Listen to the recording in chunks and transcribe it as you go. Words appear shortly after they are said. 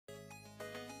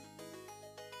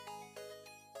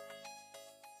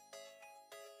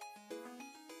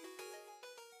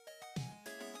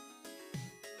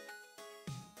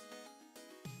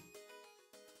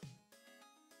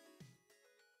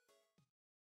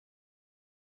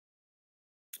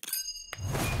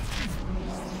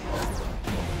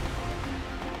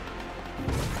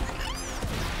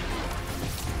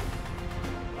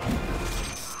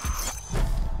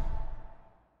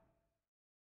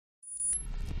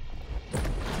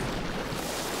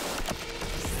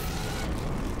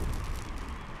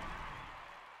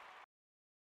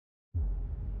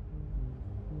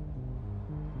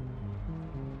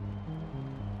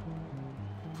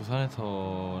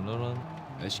부산에서는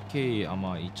SK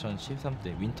아마 2013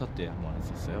 때 윈터 때 한번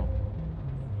했었어요.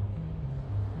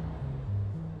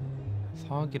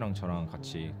 사학이랑 저랑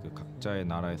같이 그 각자의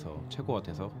나라에서 최고가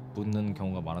돼서 붙는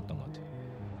경우가 많았던 것 같아요.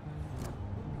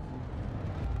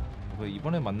 그래서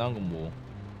이번에 만난 건 뭐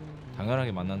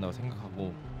당연하게 만난다고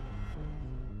생각하고,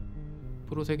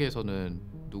 프로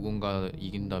세계에서는 누군가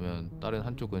이긴다면 다른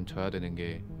한쪽은 져야 되는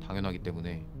게 당연하기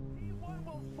때문에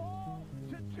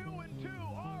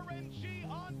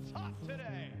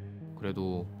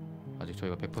그래도 아직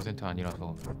저희가 100%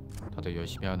 아니라서 다들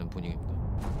열심히 하는 분위기입니다.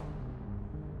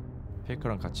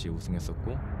 페이커랑 같이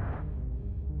우승했었고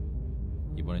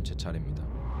이번엔 제 차례입니다.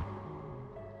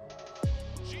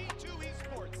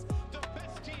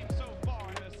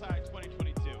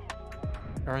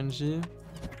 RNG,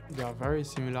 they are very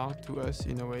similar to us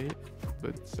in a way,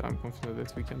 but I'm confident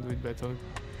that we can do it better.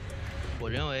 我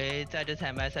认为在这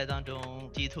场赛当中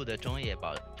G2 的中野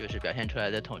就是表现出来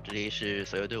的统治力是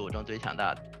所有队伍中最强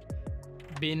大的。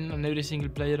 Being on every single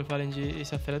player of RNG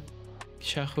is a threat.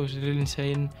 Shaco is really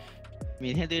insane.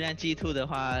 明天对战 G2 的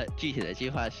话，具体的计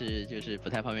划就是不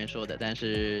太方便说的，但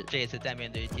是这一次再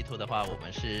面对 G2 的话，我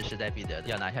们是势在必得的，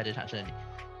要拿下这场胜利。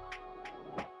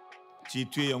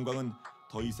 G2의 영광은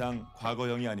더 이상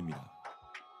과거형이 아닙니다.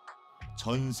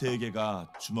 전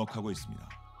세계가 주목하고 있습니다.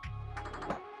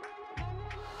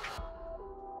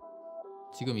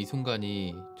 지금 이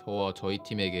순간이 저와 저희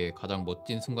팀에게 가장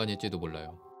멋진 순간일지도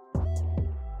몰라요.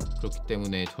 그렇기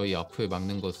때문에 저희 앞을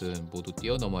막는 것은 모두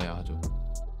뛰어넘어야 하죠.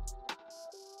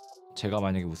 제가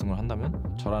만약에 우승을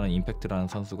한다면 저라는 임팩트라는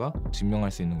선수가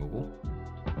증명할 수 있는 거고,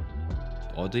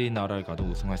 어디 나라를 가도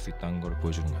우승할 수 있다는 걸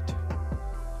보여주는 것 같아요.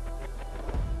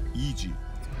 EG,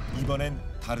 이번엔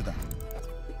다르다.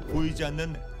 보이지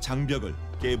않는 장벽을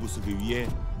깨부수기 위해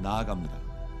나아갑니다.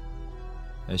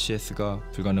 SCS가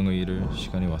불가능을 이룰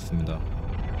시간이 왔습니다.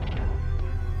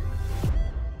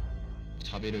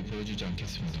 자비를 보여주지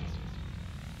않겠습니다.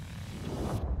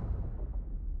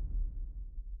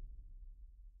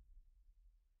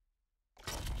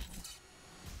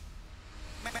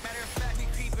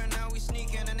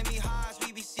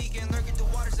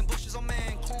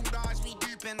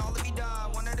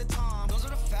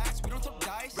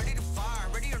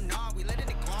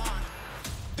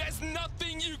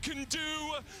 Nothing you can do.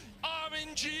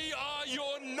 RNG are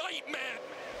your nightmare.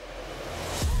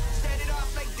 Set it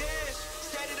off like this.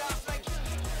 Set it off like.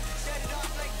 Set it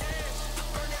off like this.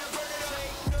 Burn it up, burn it up.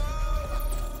 No.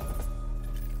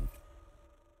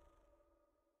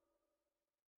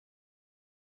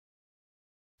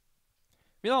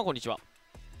 皆さんこんにちは。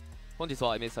本日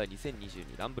は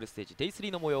MSI2022 ランブルステージ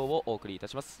Day3 の模様をお送りいた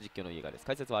します。実況のイーガーです。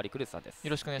解説はリクルートさんです。よ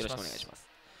ろしくお願いします。よろしくお願いしま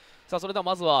す。さあそれでは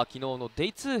まずは昨日の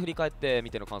Day2 振り返って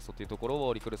みての感想というところ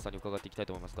をリクルートさんに伺っていきたい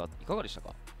と思いますが、いかがでした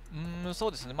か？そ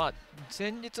うですね、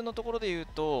前日のところで言う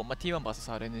と、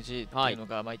T1vs RNG っていうの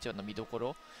が一番の見どこ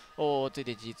ろをつい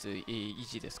て、事実、イー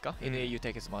ジーですか、NAU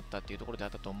対決もあったっていうところであっ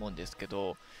たと思うんですけ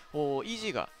ど、イー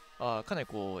ジーがかなり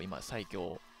今、最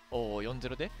強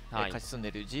4-0で勝ち進んで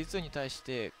いる G2 に対し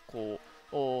て競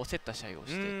った試合を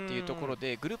してっていうところ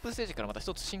で、グループステージからまた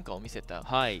一つ進化を見せたっ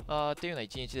ていうような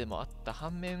一日でもあった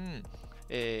反面、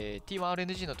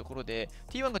T1RNG のところで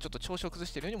T1 がちょっと調子を崩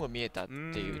しているようにも見えたって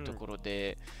いうところ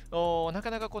で、な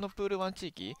かなかこのプール1地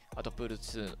域、あとプール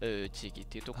2地域っ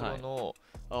ていうところ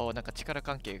の、なんか力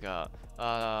関係が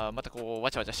また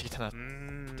わちゃわちゃしてきたなっ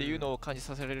ていうのを感じ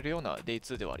させられるような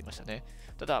Day2 ではありましたね。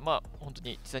ただ本当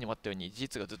に実際に終わったように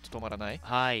G2 がずっと止まらない、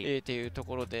っていうと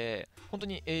ころで、本当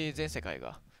に全世界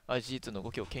がG2 の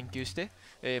動きを研究して、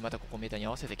またここメーターに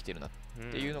合わせてきてるなっ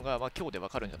ていうのが、今日で分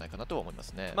かるんじゃないかなとは思いま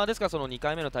すね。ですからその2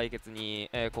回目の対決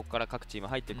に、ここから各チーム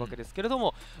入っていくわけですけれど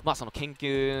も、その研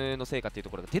究の成果っていう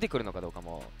ところが出てくるのかどうか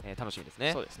も、楽しみです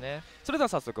ね。そうですね。それでは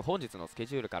早速本日のスケ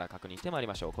ジュールから確認してまいり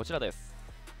ましょう。こちらです。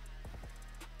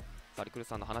リクル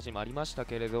さんの話にもありました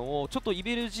けれども、ちょっとイ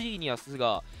ベルジーニアス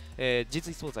が、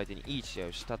実スポーツ相手にいい試合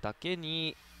をしただけ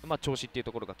に、調子っていう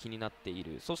ところが気になってい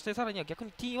る。そしてさらには逆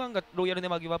に T1 がロイヤルネ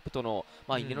バーギブアップとの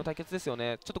因縁の対決ですよ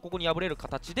ね。ちょっとここに敗れる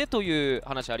形でという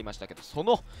話ありましたけど、そ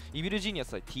のイベルジーニア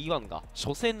ス対 T1 が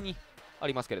初戦にあ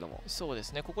りますけれども、そうで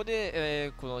すね、ここ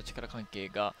で、この力関係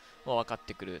が分かっ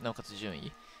てくる、なおかつ順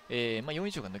位、4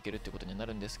以上が抜けるということにな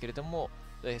るんですけれども、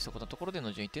そこのところで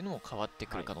の順位っていうのも変わって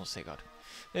くる可能性がある。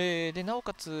でなお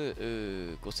か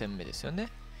つ5戦目ですよね。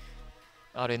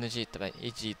RNG 対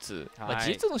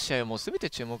G2、G2 の試合はもう全て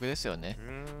注目ですよね。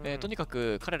とにか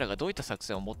く彼らがどういった作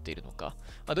戦を持っているのか、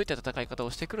どういった戦い方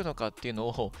をしてくるのかっていうの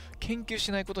を研究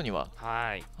しないことには、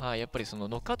やっぱりその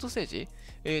ノックアウトステージ、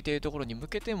っていうところに向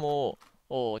けても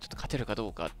ちょっと勝てるかど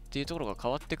うかっていうところが変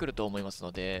わってくると思います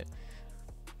ので、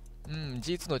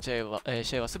G2 の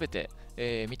試合は全て、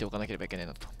見ておかなければいけない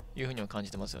なというふうには感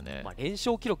じてますよね。連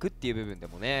勝記録っていう部分で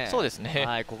もね、そうですね、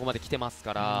はい、ここまで来てます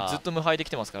から、ずっと無敗でき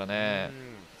てますからね。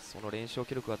その連勝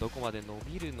記録がどこまで伸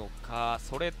びるのか、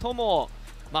それとも、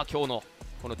今日の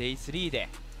この Day3 で、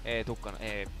どこかの、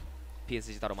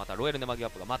PSG 太郎またロイヤルネマギアッ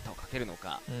プが待ったをかけるの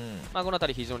か、この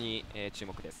辺り非常に、注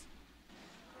目です。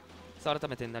さあ改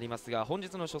めてになりますが、本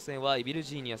日の初戦はイビル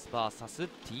ジーニアス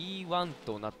VST1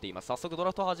 となっています。早速ドラ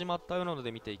フト始まったようなの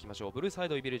で見ていきましょう。ブルーサイ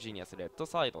ドイビルジーニアス、レッド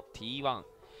サイド T1、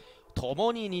と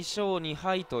もに2勝2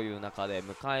敗という中で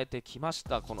迎えてきまし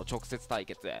た、この直接対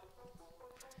決。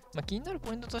気になる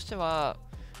ポイントとしては、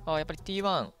やっぱり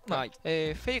T1、フ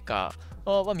ェイカ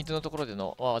ーは水のところで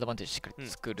のアドバンテージしっかり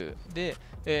作る、で、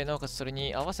なおかつそれ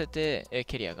に合わせて、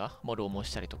ケリアがローモ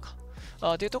したりとか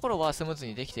というところはスムーズ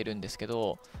にできているんですけ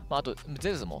ど、あと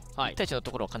ゼウスも1対1の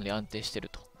ところはかなり安定している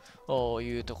と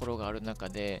いうところがある中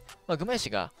で、グマイシ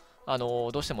がど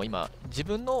うしても今自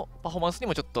分のパフォーマンスに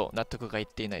もちょっと納得がいっ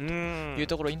ていないという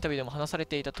ところ、インタビューでも話され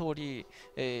ていた通り、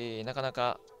なかな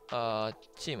か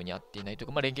チームに合っていないとい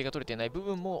うか、連携が取れていない部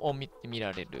分も見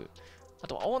られる。あ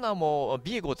とはオーナーも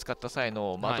ビエゴを使った際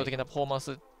の圧倒的なパフォーマン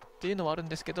スっていうのはあるん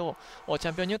ですけど、チ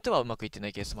ャンピオンによってはうまくいってな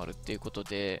いケースもあるっていうこと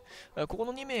で、ここ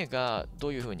の2名がど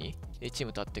ういうふうにチー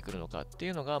ムと合ってくるのかってい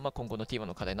うのが、今後の T1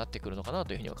 の課題になってくるのかな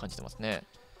というふうには感じてますね。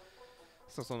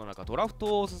その中、ドラフ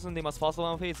トを進んでいます。ファースト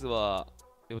ワンフェイズは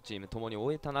両チームともに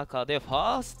終えた中で、フ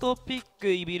ァーストピック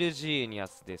イビルジーニア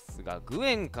スですが、グ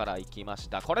エンから行きまし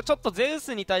た。これちょっとゼウ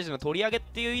スに対しての取り上げっ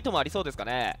ていう意図もありそうですか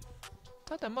ね。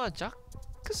ただジャッ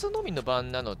クスのみの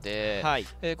番なので、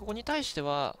ここに対して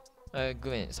は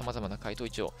グエンさまざまな回答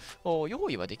一応用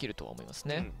意はできるとは思います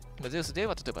ね。ゼウスで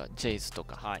は例えばジェイスと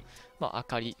か、ア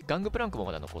カリ、ガングプランクも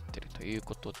まだ残っているという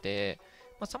ことで、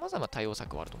さまざま対応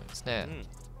策はあると思いますね。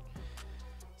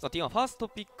さあ T1 ファースト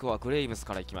ピックはグレイブス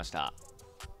からいきました。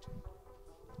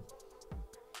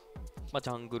ジ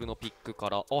ャングルのピックか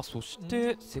ら、そし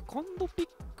てセカンドピッ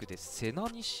クでセナ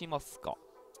にしますか。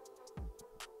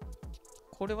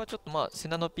これはちょっとセ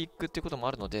ナのピックっていうことも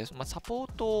あるので、サポ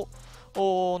ート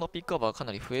のピックアップはか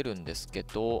なり増えるんですけ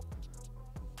ど、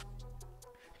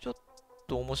ちょっ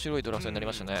と面白いドラフトになり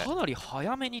ましたね。かなり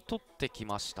早めに取ってき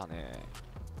ましたね。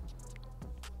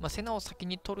セナを先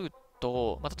に取る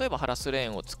と、例えばハラスレ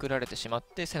ーンを作られてしまっ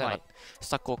てセナがス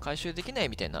タックを回収できない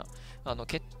みたいな、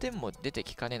欠点も出て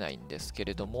きかねないんですけ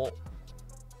れども、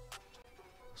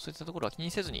そういったところは気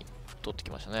にせずに取ってき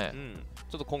ましたね。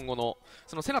ちょっと今後の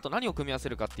そのセナと何を組み合わせ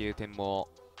るかっていう点も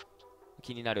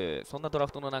気になる、そんなドラ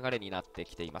フトの流れになって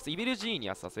きています。イビルジーニ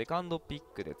アスはセカンドピッ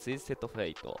クでツイステッドフェ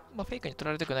イト、フェイクに取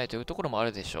られたくないというところもあ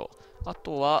るでしょう。あ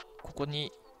とはここ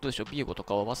にどうでしょう、ビエゴと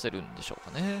かを合わせるんでしょう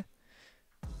かね。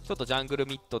ちょっとジャングル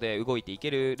ミッドで動いてい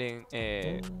ける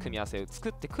組み合わせを作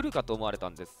ってくるかと思われた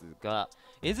んですが、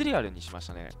エズリアルにしまし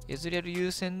たね。エズリアル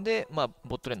優先で、ボ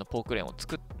ットレーンのポークレーンを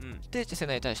作って、セ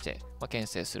ナに対して、牽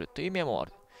制するという意味もあ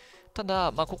る。た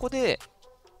だ、ここで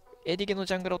AD 系の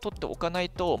ジャングルを取っておかない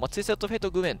と、ツイステッドフェイ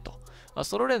トグエンと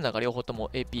ソロレンナーが両方とも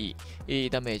AP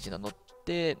ダメージなの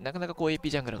で、なかなかAP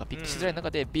ジャングルがピックしづらい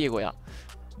中で、ビエゴや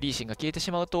リーシンが消えて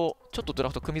しまうと、ちょっとドラ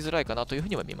フト組みづらいかなというふう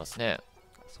には見えますね。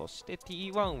そして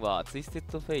T1 はツイステッ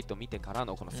ドフェイト見てから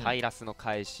のこのサイラスの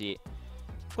返し、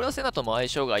これはセナとも相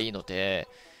性がいいので、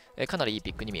かなりいい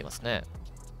ピックに見えますね。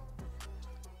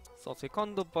さあセカ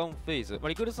ンドバンフェイズ、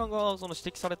リクルさんがその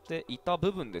指摘されていた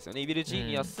部分ですよね。イビルジー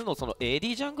ニアスのその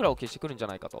AD ジャングラーを消してくるんじゃ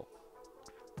ないかと。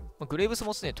グレイブス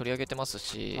もすでに取り上げてます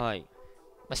し、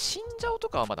死んじゃうと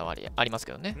かはまだあります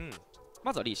けどね。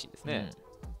まずはリーシンですね。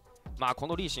こ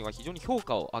のリーシンは非常に評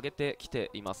価を上げてきて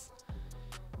います。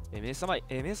メサ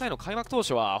イの開幕当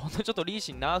初は本当にちょっとリー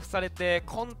シンナーフされて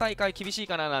今大会厳しい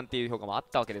かななんていう評価もあっ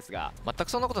たわけですが、全く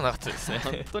そんなことなかったですね。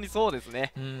本当にそうです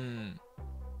ね。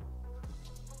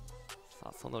さ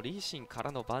あそのリーシンか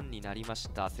らの番になりまし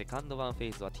た。セカンドバンフェ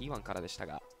イズは T1 からでした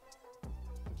が、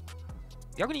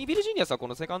逆にイビルジーニアスはこ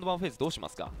のセカンドバンフェイズどうしま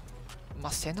すか。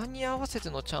セナに合わせて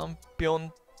のチャンピオン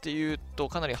っていうと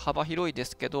かなり幅広いで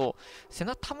すけど、セ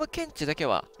ナタムケンチだけ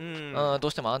はど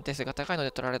うしても安定性が高いので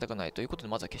取られたくないということで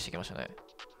まずは消してきましたね。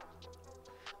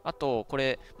あとこ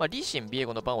れ、リーシン、ビエ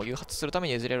ゴの番を誘発するため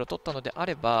にエズレルを取ったのであ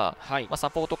れば、サ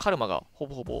ポートカルマがほ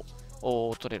ぼほ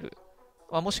ぼ取れる、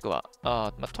もしくは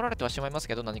取られてはしまいます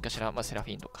けど何かしら、セラフ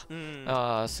ィンとか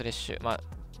スレッシュ、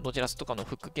ドジラスとかの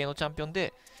フック系のチャンピオン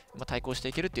で、対抗して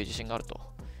いけるっていう自信があると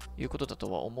いうことだ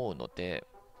とは思うので、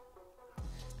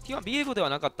T1 ビエゴでは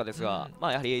なかったですが、や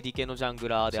はり AD 系のジャング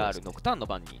ラーであるノクターンの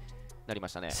番になりま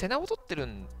したね。セナを取ってる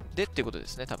んでっていうことで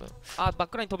すね、多分。バッ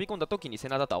クラインに飛び込んだ時にセ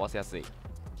ナだと合わせやすい。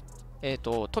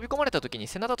飛び込まれた時に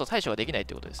セナだと対処ができない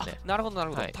ということですね。なるほどな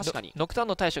るほど、はい、確かにノクターン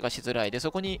の対処がしづらいで、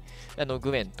そこに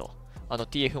グエンと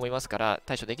TF もいますから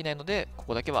対処できないので、こ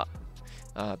こだけは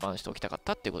バンしておきたかっ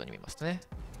たっていうことに見えますね。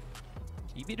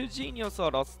イビルジーニアス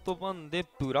はラストバンで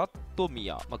ブラッドミ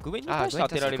ア、グエンに対して当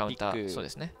てられるピック、そうで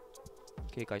すね、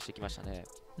警戒してきましたね。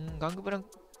ガングブラン、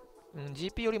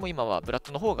GP よりも今はブラッ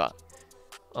ドの方が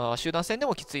集団戦で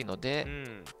もきついので、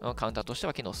カウンターとして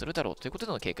は機能するだろうということ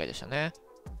での警戒でしたね。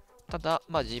ただ、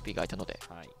GP が空いたので、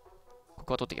こ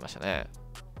こは取ってきましたね。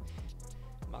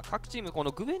各チーム、こ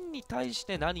のグエンに対し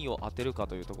て何を当てるか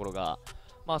というところが、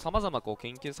さまざま研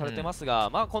究されてますが、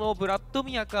このブラッド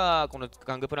ミアか、この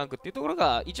ガングプランクっていうところ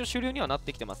が、一応主流にはなっ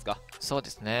てきてますか。そうで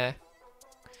すね。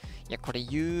いや、これ、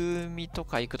ユーミと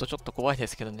か行くとちょっと怖いで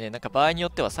すけどね、なんか場合によ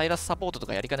ってはサイラスサポートと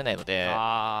かやりかねないので。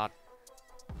ハ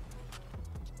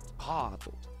ー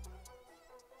ド、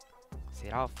セ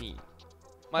ラフィーン、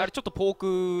やはりちょっとポ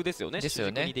ークですよね、です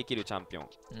よね。主軸にできるチャンピオン。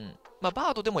バ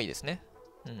ードでもいいですね。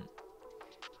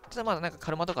ただ、なんか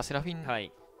カルマとかセラフィ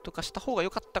ンとかした方が良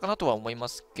かったかなとは思いま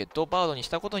すけど、バードにし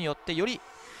たことによって、より、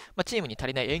チームに足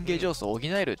りないエンゲージ要素を補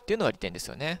えるっていうのが利点です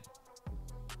よね。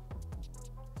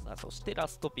そしてラ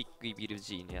ストピック、イビル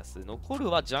ジーニアス、残る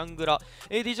はジャングラ、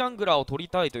AD ジャングラーを取り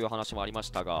たいという話もありまし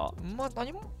たが、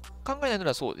何も考えないな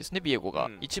らそうですね、ビエゴが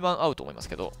一番合うと思います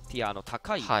けど、ティアの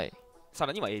高い、さ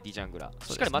らには AD ジャングラー、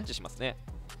しっかりマッチしますね。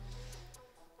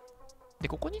で、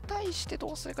ここに対してど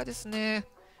うするかですね。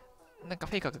なんか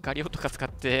フェイカーがガリオとか使っ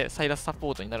てサイラスサ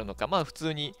ポートになるのか、普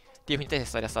通に TF に対して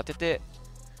サイラス当てて、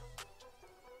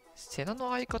セナ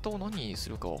の相方を何にす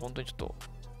るかは本当にちょっと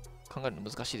考えるの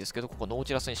難しいですけど、ここノー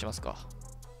チラスにしますか。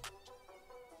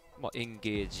エンゲ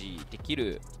ージでき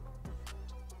る、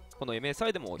この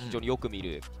MSI でも非常によく見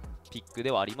るピックで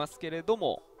はありますけれど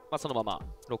も、そのまま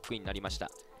ロックインになりまし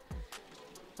た。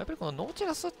やっぱりこのノーチ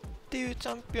ラスっていうチ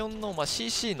ャンピオンの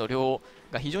CC の量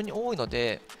が非常に多いの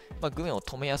で、グエンを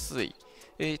止めやすい、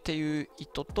っていう意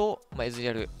図と、エズリ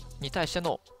アルに対して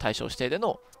の対象指定で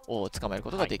の捕まえるこ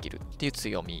とができるっていう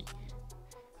強み、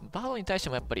バードに対して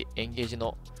もやっぱりエンゲージ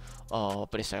の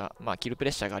プレッシャーが、キルプレ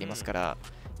ッシャーがありますから、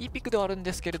いいピックではあるん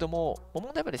ですけれども、問題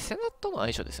はやっぱりセナとの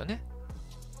相性ですよね。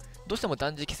どうしても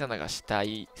断食セナがした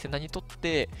いセナにとっ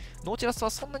て、ノーチラス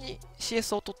はそんなに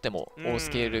CS を取っても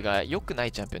スケールが良くな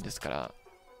いチャンピオンですから。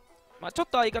ちょっ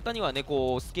と相方にはね、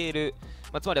こうスケール、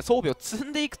つまりは装備を積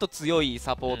んでいくと強い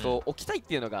サポートを置きたいっ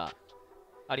ていうのが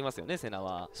ありますよね、セナ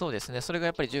は。そうですね、それが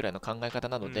やっぱり従来の考え方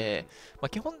なので、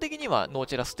基本的にはノー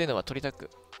チラスっていうのは取りたく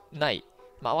ない、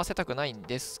合わせたくないん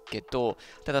ですけど、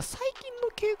ただ最近の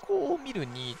傾向を見る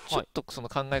に、ちょっとその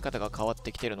考え方が変わっ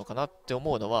てきてるのかなって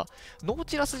思うのは、ノー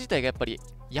チラス自体がやっぱり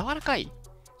柔らかい。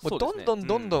もうどん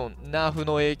どんナーフ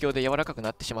の影響で柔らかく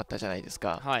なってしまったじゃないです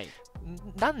か。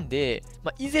なんで、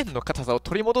以前の硬さを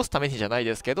取り戻すためにじゃない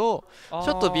ですけど、ち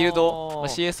ょっとビルド、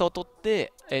CS を取っ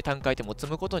て、単回転も積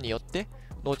むことによって、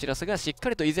ノーチラスがしっか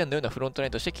りと以前のようなフロントライ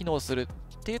ンとして機能する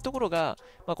っていうところが、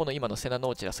この今のセナ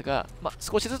ノーチラスが、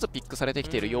少しずつピックされてき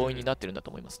ている要因になってるんだ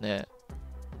と思いますね。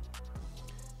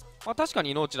確か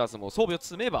にノーチラスも装備を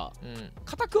積めば、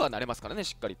硬くはなれますからね、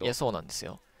しっかりと。いや、そうなんです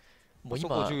よ。もう今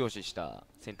そこを重要視した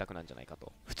選択なんじゃないか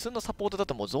と。普通のサポートだ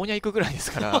ともうゾーニャ行くぐらいで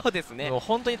すからそうですね、もう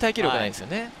本当に耐久力ないですよ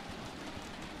ね。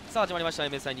さあ始まりました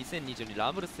MSI2022 ラ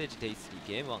ンブルステージ Day3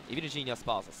 ゲーム1イビルジーニアス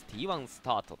VST1 ス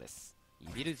タートです。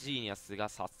イビルジーニアスが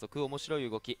早速面白い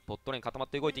動き、ボットレーン固まっ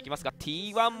て動いていきますが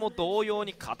T1 も同様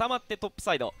に固まってトップ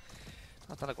サイド、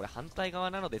ただこれ反対側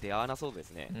なので出会わなそうで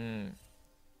すね。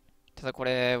ただこ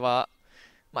れは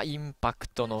インパク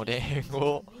トのレーン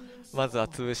をまずは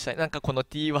潰したい。なんかこの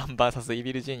T1vs イ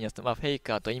ビルジーニアスと、フェイ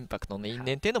カーとインパクトの因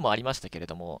縁っていうのもありましたけれ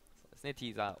ども、そうですね、テ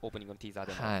ィーザー、オープニングのティーザー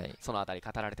でも、そのあたり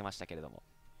語られてましたけれども、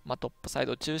トップサイ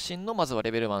ド中心のまずはレ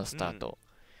ベル1スタート。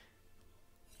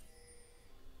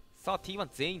さあ T1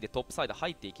 全員でトップサイド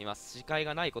入っていきます。視界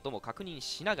がないことも確認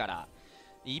しながら、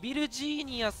イビルジー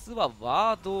ニアスは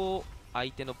ワードを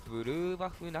相手のブルーバ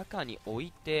フ中に置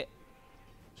いて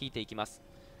引いていきます。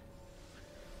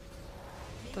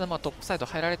ただトップサイド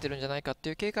入られてるんじゃないかって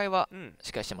いう警戒はし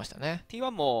っかりしてましたね。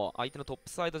T1 も相手のトップ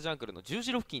サイドジャングルの十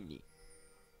字路付近に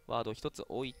ワードを1つ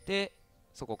置いて、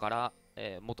そこから、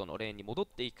元のレーンに戻っ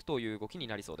ていくという動きに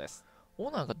なりそうです。オ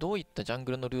ーナーがどういったジャン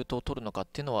グルのルートを取るのかっ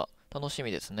ていうのは楽し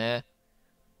みですね。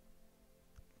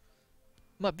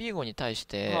ビーゴに対し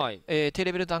て、低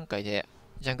レベル段階で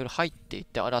ジャングル入っていっ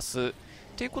て荒らすっ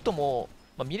ていうことも、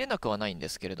見れなくはないんで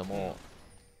すけれども、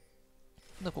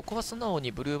ここは素直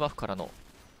にブルーバフからの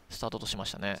スタートとしま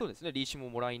したね。そうですね、リーシも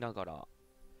もらいながら、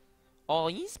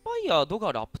インスパイアード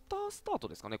がラプタースタート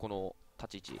ですかね、この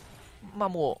立ち位置。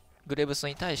もうグレーブス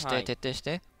に対して徹底し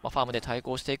て、ファームで対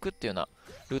抗していくっていうような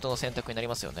ルートの選択になり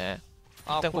ますよね。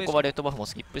あ一旦ここはレッドバフも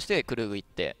スキップしてクルーグ行っ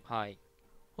て、はい、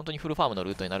本当にフルファームの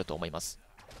ルートになると思います。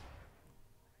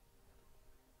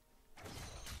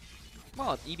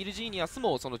まあイービルジーニアス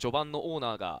もその序盤のオー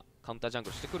ナーがカウンタージャング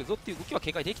ルしてくるぞっていう動きは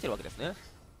警戒できてるわけですね。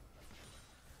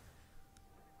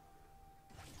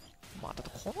ただ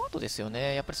この後ですよ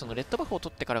ね、やっぱりそのレッドバフを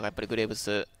取ってからがやっぱりグレーブ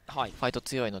ス、はい、ファイト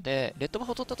強いので、レッドバ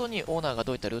フを取った後にオーナーが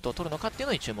どういったルートを取るのかっていう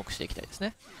のに注目していきたいです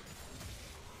ね。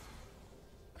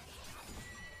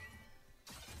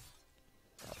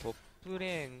トップ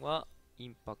レーンはイ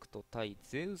ンパクト対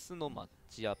ゼウスのマッ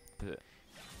チアップ。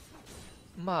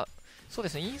そうで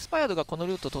すね、インスパイアードがこの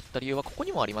ルートを取った理由はここ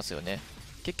にもありますよね。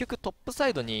結局トップサ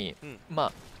イドに、レ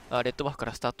ッドバフか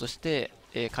らスタートして、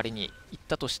仮に行っ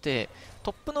たとして、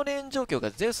トップのレーン状況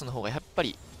がゼウスの方がやっぱ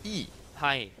りいい、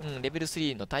はい、レベル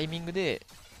3のタイミングで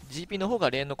GP の方が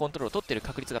レーンのコントロールを取っている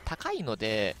確率が高いの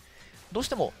で、どうし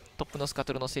てもトップのスカ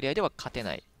トルの競り合いでは勝て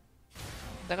ない。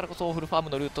だからこそフルファーム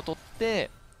のルートを取っ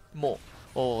て、も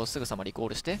うすぐさまリコー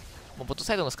ルして、もうボット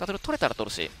サイドのスカトル取れたら取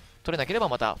るし、取れなければ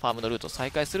またファームのルートを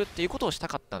再開するっていうことをした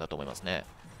かったんだと思いますね。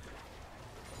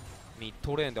ミッ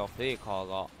ドレーンではフェイカー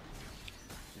が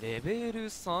レベル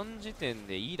3時点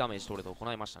でいいダメージ取れて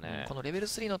行いましたね。このレベル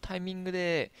3のタイミング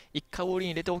で1回オールイン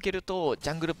入れておけると、ジ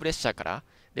ャングルプレッシャーから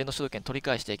レーンの主導権取り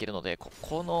返していけるので、こ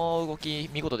の動き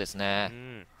見事です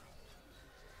ね。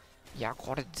いや、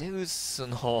これゼウス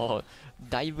の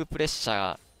だいぶプレッシ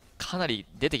ャーかなり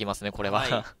出てきますね、これ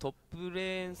は、トップ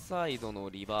レーンサイド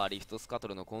のリバーリフトスカト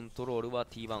ルのコントロールは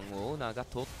T1 オーナーが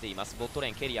取っています。ボットレ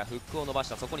ーンケリアフックを伸ばし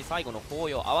た、そこに最後の包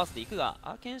囲を合わせていくが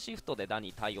アーケンシフトでダ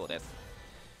ニー対応です。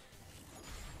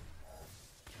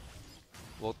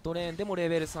ボットレーンでもレ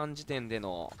ベル3時点で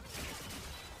の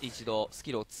一度ス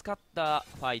キルを使った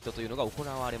ファイトというのが行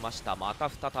われました。また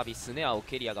再びスネアを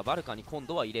ケリアがバルカに今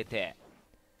度は入れて、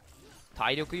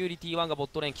体力有利 T1 がボッ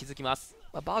トレーン築きます。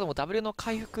バードも W の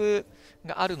回復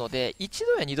があるので、1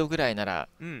度や2度ぐらいなら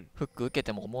フック受け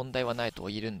ても問題はないと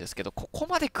言えるんですけど、ここ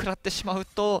まで食らってしまう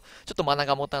とちょっとマナ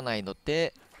が持たないの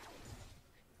で、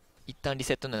一旦リ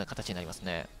セットのような形になります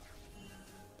ね。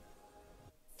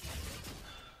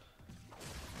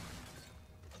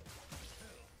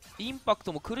インパク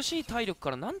トも苦しい体力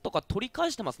からなんとか取り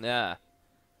返してますね。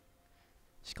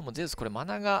しかもゼウスこれマ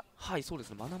ナが、はいそうです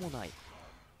ね、マナもない。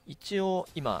一応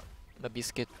今ビ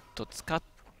スケット使っ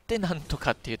てなんと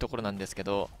かっていうところなんですけ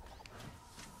ど、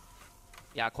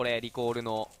いやこれリコール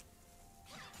の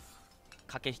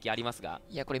駆け引きありますが、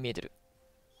いやこれ見えてる。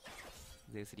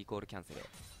ゼウスリコールキャンセル。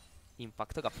インパ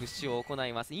クトがプッシュを行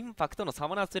います。インパクトのサ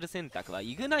マナする選択は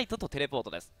イグナイトとテレポート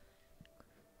です。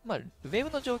ウェーブ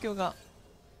の状況が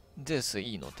ゼウス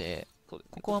いいので、こ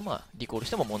こはリコールし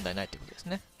ても問題ないということです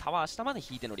ね。タワー下まで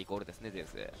引いてのリコールですね、ゼウ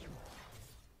ス。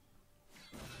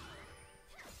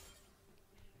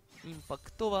インパ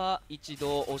クトは一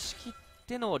度押し切っ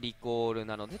てのリコール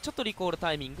なので、ちょっとリコール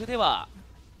タイミングでは、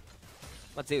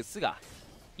ゼウスが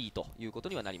いいということ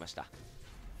にはなりました。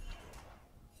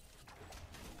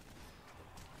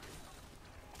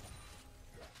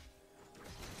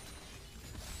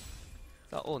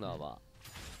さあオーナーは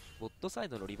ボットサイ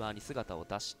ドのリバーに姿を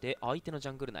出して相手のジ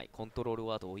ャングル内コントロール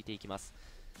ワードを置いていきます。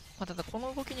ただこ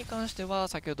の動きに関しては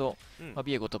先ほど、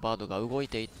ビエゴとバードが動い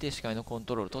ていって視界のコン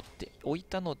トロールを取っておい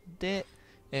たので、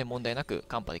問題なく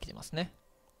カンパできてますね。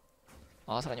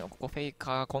さらにはここフェイ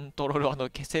カーコントロールワードを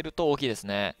消せると大きいです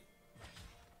ね。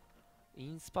イ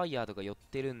ンスパイアードが寄っ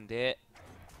てるんで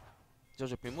ジョ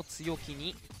ジョピンも強気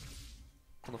に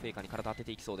このフェイカーに体当て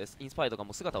ていきそうです。インスパイアードが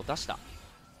もう姿を出した。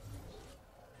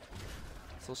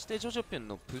そしてジョジョピョン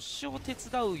のプッシュを手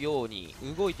伝うように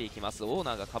動いていきます。オー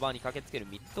ナーがカバーに駆けつける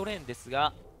ミッドレーンです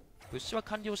が、プッシュは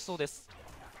完了しそうです。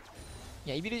い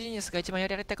やイビルジーニアスが一番や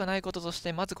られたくないこととし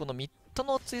て、まずこのミッド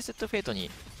のツイセットフェイトに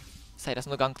サイラス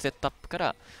のガンクセットアップか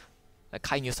ら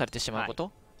介入されてしまうこ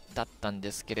とだったん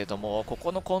ですけれども、こ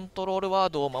このコントロールワー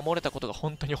ドを守れたことが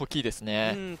本当に大きいです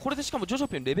ね。これでしかもジョジョ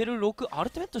ピョンレベル6ア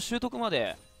ルティメット習得ま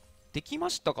ででき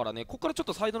ましたからね。ここからちょっ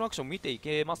とサイドのアクション見てい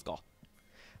けますか。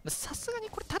さすがに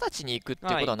これ直ちに行くってい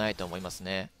うことはないと思います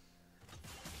ね。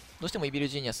どうしてもイビル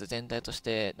ジーニアス全体とし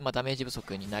て、ダメージ不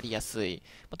足になりやすい、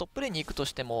トップレーンに行くと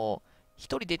しても1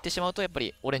人で行ってしまうとやっぱ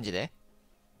りオレンジで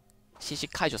CC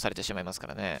解除されてしまいますか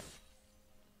らね。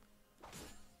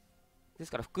で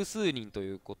すから複数人と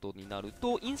いうことになる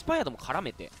とインスパイアードも絡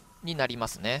めてになりま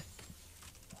すね。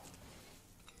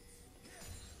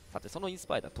さてそのインス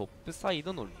パイアードトップサイ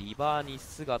ドのリバーに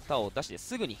姿を出して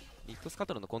すぐにリットスカ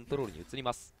トルのコントロールに移り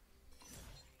ます。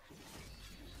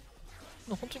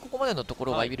本当にここまでのとこ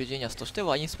ろはイビルジーニアスとして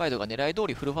はインスパイドが狙い通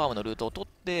りフルファームのルートを取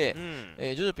って、ジ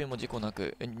ョジョピンも事故な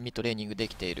くミッドレーニングで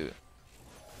きている。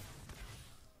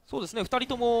そうですね、2人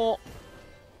とも、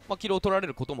キルを取られ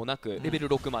ることもなく、レベル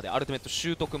6までアルティメット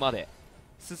習得まで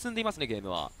進んでいますね。ゲーム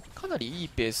はかなりいい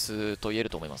ペースと言える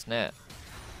と思いますね。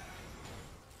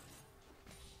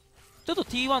ちょっと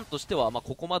T1 としては、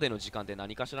ここまでの時間で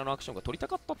何かしらのアクションが取りた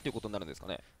かったっていうことになるんですか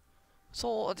ね。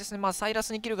そうですね、サイラ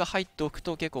スにキルが入っておく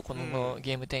と結構この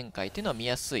ゲーム展開っていうのは見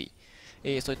やすい、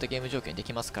そういったゲーム状況にで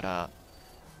きますから、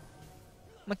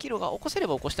キルが起こせれ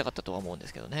ば起こしたかったとは思うんで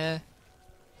すけどね。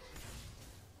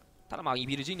ただイ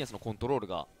ビルジーニアスのコントロール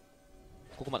が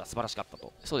ここまでは素晴らしかった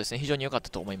と。そうですね、非常に良かった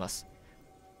と思います。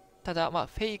ただフ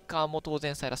ェイカーも当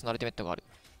然サイラスのアルティメットがある。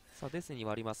さあデスに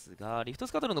はありますが、リフト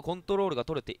スカトルのコントロールが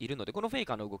取れているので、このフェイ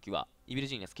カーの動きはイビル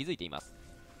ジーニアス気づいています。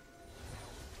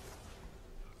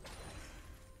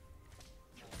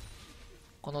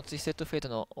このツイステッドフェイト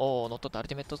のノットとアル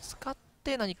ティメットを使っ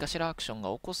て何かしらアクションが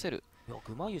起こせる。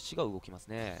グマユシが動きます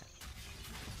ね。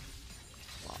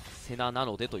セナな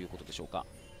のでということでしょうか。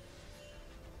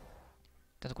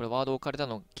ただこれワード置かれた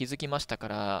の気づきましたか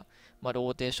ら、ロ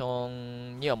ーテーショ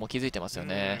ンにはもう気づいてますよ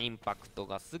ね。インパクト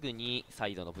がすぐにサ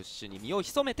イドのブッシュに身を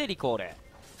潜めてリコール。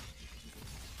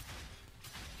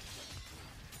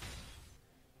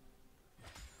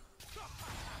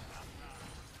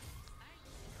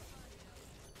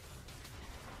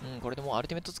これでもうアル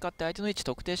ティメット使って相手の位置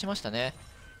特定しましたね。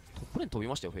トップレーン飛び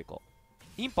ましたよフェイカー。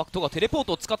インパクトがテレポー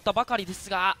トを使ったばかりです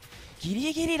が、ギ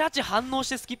リギリラチ反応し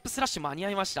てスキップスラッシュ間に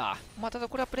合いました。ただ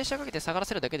これはプレッシャーかけて下がら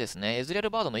せるだけですね。エズリアル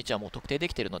バードの位置はもう特定で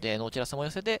きているので、ノーチラスも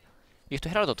寄せてリフト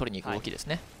ヘラルドを取りに行く動きです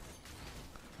ね。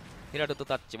ヘラルド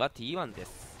タッチは T1 で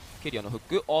す。ケリアのフッ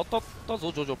ク当たった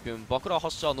ぞ。ジョジョピュンバクラー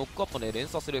発射ノックアップで連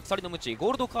鎖する鎖のムチ。ゴ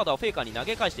ールドカードはフェイカーに投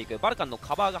げ返していく。バルカンの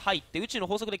カバーが入って宇宙の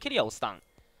法則でケリアをスタン。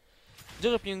ジ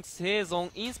ョジョピュン生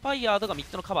存。インスパイアードがミッ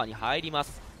ドのカバーに入りま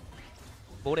す。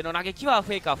ボレの嘆きは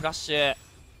フェイカーフラッシュ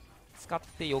使っ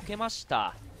て避けまし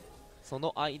た。そ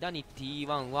の間に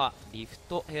T1 はリフ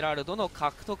トヘラルドの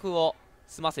獲得を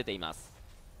済ませています。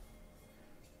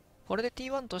これで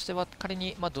T1 としては仮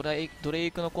にドレ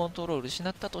イクのコントロール失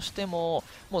ったとしても、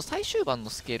もう最終盤の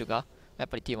スケールがやっ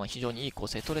ぱり T1 非常にいい構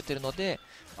成取れているので、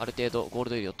ある程度ゴール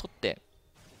ドエリアを取って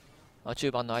中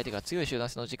盤の相手が強い集団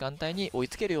戦の時間帯に追い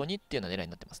つけるようにっていうような狙い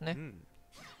になってますね。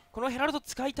このヘラルド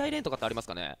使いたいレーンとかってあります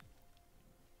かね。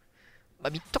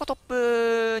ミッドがトッ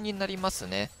プになります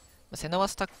ね。セナは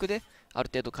スタックである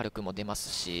程度火力も出ま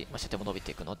すし、射程も伸び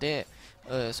ていくので、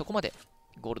そこまで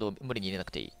ゴールドを無理に入れな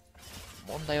くていい。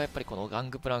問題はやっぱりこのガ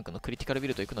ングプランクのクリティカルビ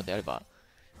ルドいくのであれば、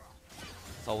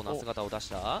サオナ姿を出し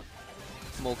た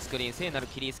スモークスクリーン聖なる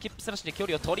霧スキップスラッシュで距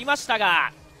離を取りました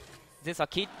が、前作は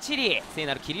きっちり聖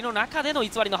なる霧の中での偽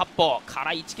りの発砲か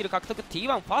ら1キル獲得。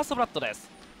 T1 ファーストブラッドです。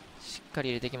しっかり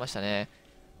入れてきましたね。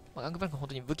ガングプランク本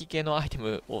当に武器系のアイテ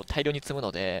ムを大量に積む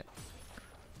ので、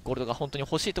ゴールドが本当に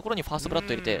欲しいところにファーストブラッ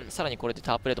ド入れて、さらにこれで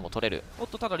タープレードも取れる。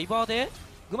ただリバーで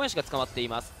グマイシが捕まってい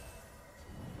ます。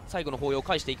最後の抱擁を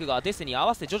返していくが、デスに合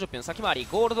わせてジョジョピョン先回り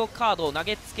ゴールドカードを投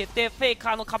げつけて、フェイ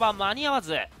カーのカバー間に合わ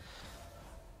ず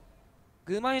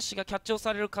グマイシがキャッチを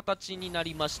される形にな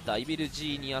りました。イビルジ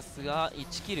ーニアスが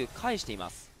1キル返していま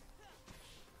す。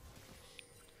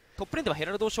トップレーンではヘ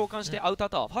ラルドを召喚してアウター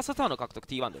タワー、ファーストタワーの獲得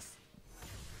T1 です。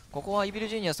ここはイビル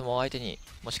ジーニアスも相手に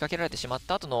もう仕掛けられてしまっ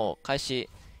た後の開始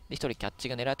で1人キャッチ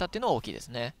が狙えたっていうのは大きいです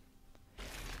ね。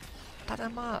ただ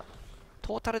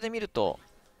トータルで見ると、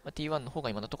T1 の方が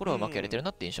今のところはうまくやれてる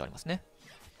なって印象ありますね。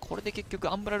これで結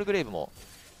局アンブラルグレイブも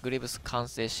グレイブス完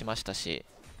成しましたし、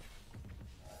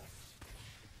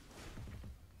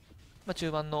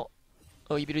中盤の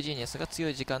イビルジーニアスが強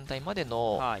い時間帯まで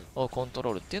のコント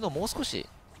ロールっていうのをもう少し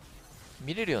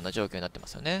見れるような状況になってま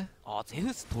すよね。ゼ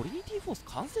ウストリニティフォース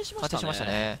完成しましたね。完成しました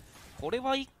ね。これ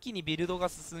は一気にビルドが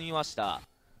進みました。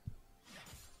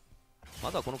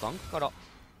まずはこのガンクから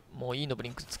もういいのブリ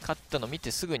ンク使ったの見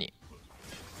てすぐに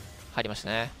入りました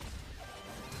ね。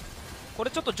こ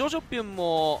れちょっとジョジョピュン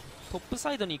もトップ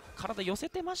サイドに体寄せ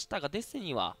てましたが、デッセ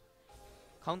には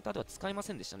カウンターでは使いま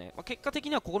せんでしたね。結果的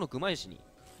にはここのグマイシに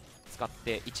使っ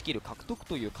て1キル獲得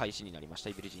という開始になりまし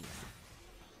たイビルジーニアス。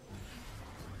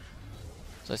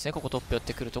そうですね、ここトップ寄っ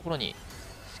てくるところにし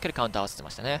っかりカウンター合わせてま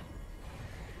したね。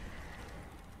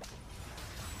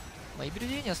イビル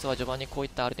ジーニアスは序盤にこうい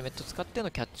ったアルティメットを使って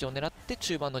のキャッチを狙って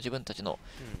中盤の自分たちの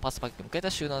パスパックに向けた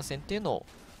集団戦っていうのを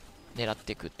狙っ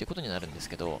ていくっていうことになるんです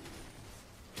けど、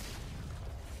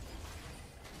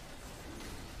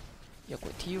いやこ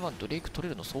れ T1 ドレイク取れ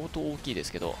るの相当大きいで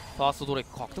すけど、ファーストドレイ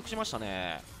ク獲得しました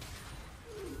ね。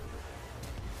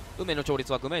梅の調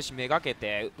律はグマイシめがけ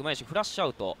て、グマイシフラッシュア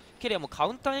ウト。ケリアもカ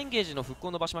ウンターエンゲージのフック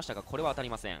を伸ばしましたが、これは当たり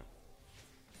ません。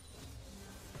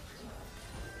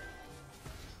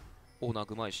オーナー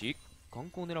グマイシ眼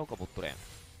光を狙うかボットレ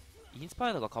ーン。インスパ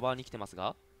イアがカバーに来てます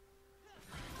が、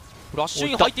フラッシュ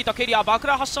イン入っていたケリア、バク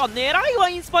ラ発射、狙いは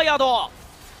インスパイアード。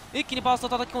一気にバースト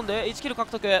叩き込んで1キル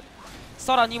獲得。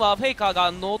さらにはフェイカー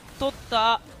が乗っ取っ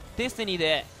たデスティニー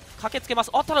で駆けつけま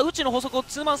す。ただ宇宙の法則を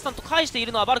ツーマンスタント返してい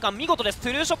るのはバルカン、見事です。ト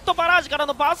ゥルーショットバラージから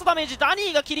のバーストダメージ、ダニ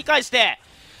ーが切り返して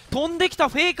飛んできた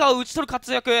フェイカーを打ち取る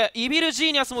活躍。イビルジ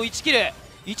ーニアスも1キル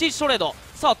11トレード。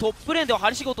さあトップレーンでは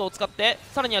針仕事を使って、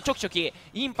さらにはチョキチョキ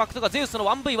インパクトがゼウスの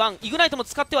 1v1 イグナイトも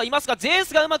使ってはいますが、ゼウ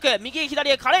スがうまく右へ左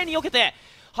へ華麗に避けて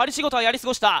針仕事はやり過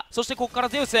ごした。そしてここから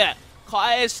ゼウス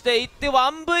返していって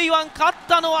 1v1 勝っ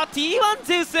たのは T1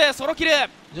 ゼウスソロキル。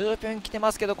10分来て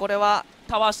ますけど、これは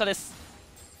タワー下です。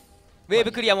ウェー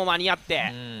ブクリアも間に合っ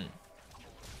て、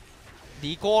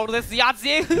リコールです。いや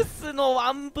ゼウスの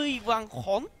 1v1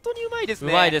 本当にうまいです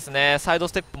ね。うまいですね。サイド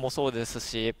ステップもそうです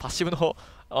し、パッシブの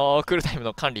クールタイム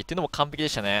の管理っていうのも完璧で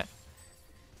したね。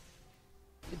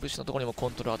ブッシュのところにもコ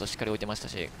ントローラーとしっかり置いてました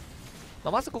し、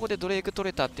まずここでドレイク取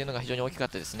れたっていうのが非常に大きかっ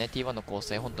たですね。 T1 の構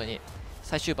成、本当に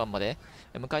最終盤まで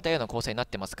迎えたような構成になっ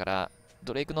てますから、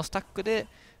ドレイクのスタックで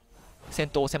先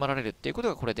頭を迫られるっていうこと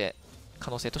がこれで可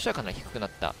能性としてはかなり低くなっ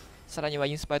た。さらには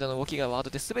インスパイダーの動きがワード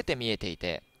で全て見えてい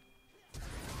て、こ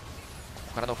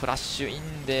こからのフラッシュイ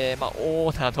ンで、オ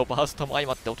ーナーのバーストも相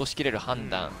まって落としきれる判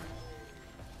断、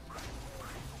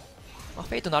フ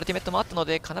ェイトのアルティメットもあったの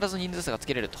で必ず人数差がつ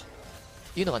けれると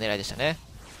いうのが狙いでしたね。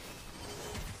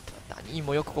ダニー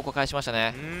もよくここ返しました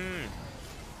ね。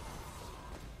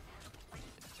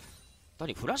ダ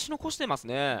ニーフラッシュ残してます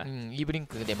ね。イーブリン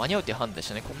クで間に合うという判断でし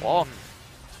たね。ここ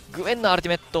グエンのアルティ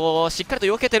メットをしっかりと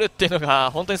避けてるっていうのが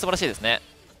本当に素晴らしいですね。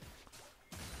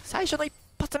最初の1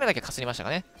発目だけかすりましたか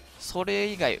ね。そ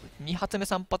れ以外2発目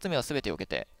3発目は全て避け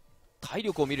て、体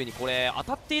力を見るにこれ当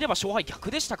たっていれば勝敗逆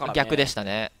でしたからね。逆でした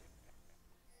ね。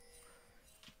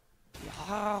いや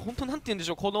ー本当なんて言うんでし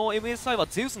ょう、この MSI は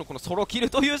ゼウスのこのソロキル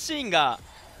というシーンが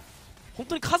本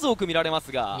当に数多く見られま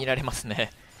すが、見られます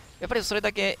ね。やっぱりそれ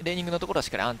だけレーニングのところはしっ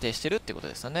かり安定してるってこと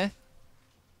ですよね。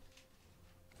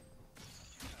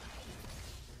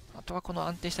あとはこの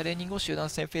安定したレーニングを集団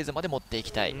戦フェーズまで持っていき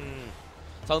たい。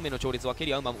さあ梅の調律はケ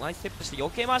リアうまくステップして避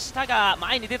けましたが、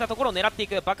前に出たところを狙ってい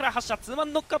く。バクラ発射ツーマ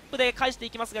ンノックアップで返して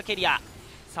いきますが、ケリア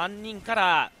3人か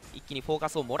ら一気にフォーカ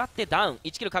スをもらってダウン。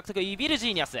1キル獲得イビルジ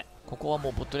ーニアス。ここは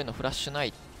もうボットレーンのフラッシュない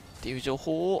っていう情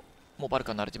報をもうバル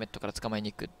カンのアルティメットから捕まえ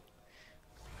に行く。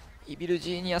イビル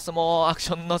ジーニアスもアク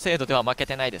ションの精度では負け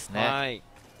てないですね。はい、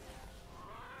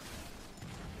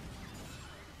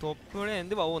トップレーン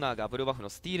ではオーナーがブルーバフの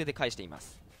スティールで返していま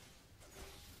す。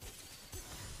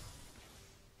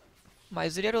エ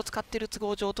ズリアルを使っている都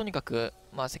合上、とにかく、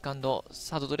セカンド、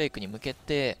サードドレイクに向け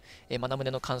て、マナム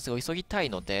ネの完成を急ぎたい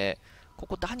ので、こ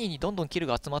こダニーにどんどんキル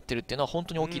が集まっているっていうのは本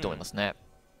当に大きいと思いますね。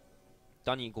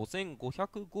ダニー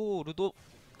5500ゴールド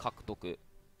獲得、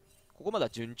ここまでは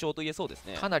順調と言えそうです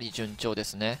ね。かなり順調で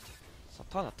すね。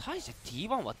ただ対して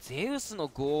T1 はゼウスの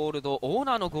ゴールド、オー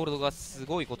ナーのゴールドがす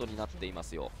ごいことになっていま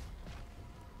すよ。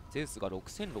ゼウスが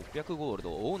6600ゴール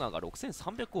ド、オーナーが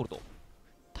6300ゴールド、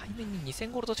対面に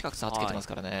2000ゴールド近く差をつけてます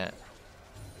からね。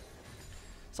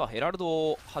さあヘラルド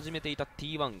を始めていた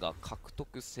T1 が獲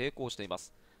得成功していま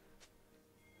す。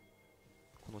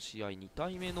この試合2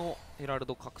体目のヘラル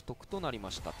ド獲得となり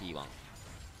ました T1。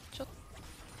 ちょっ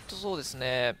とそうです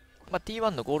ね、T1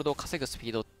 のゴールドを稼ぐスピ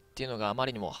ードっていうのがあま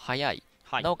りにも速い、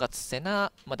なおかつセ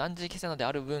ナ、断食セナで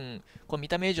ある分こう見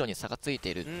た目以上に差がついて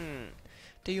いるっ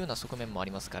ていうような側面もあ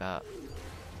りますから。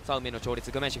さあ梅の調律、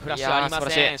グメンシフラッシュありま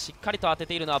せん。しっかりと当て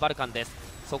ているのはバルカンです。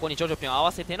そこにジョジョピョン合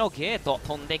わせてのゲート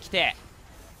飛んできて、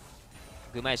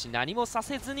グマイシ何もさ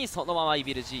せずにそのままイ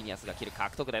ビルジーニアスがキル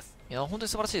獲得です。いや本当に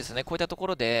素晴らしいですね。こういったとこ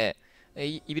ろで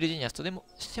イビルジーニアスとでも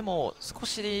しても少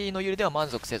しの揺れでは満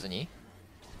足せずに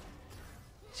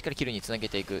しっかりキルにつなげ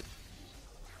ていく。い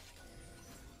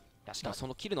やしかもそ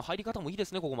のキルの入り方もいいで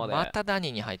すね。ここまでまたダニ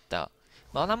ーに入った。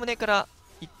穴胸から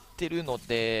いってるの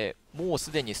でもうす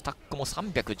でにスタックも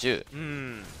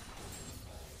310。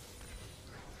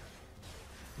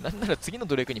なんなら次の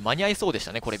ドレイクに間に合いそうでし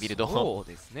たね、これビルド。そう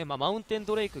ですね、マウンテン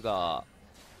ドレイクが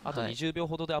あと20秒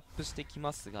ほどでアップしてき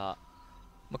ますが、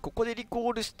ここでリコ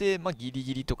ールして、ギリ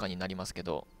ギリとかになりますけ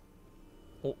ど、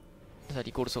ただ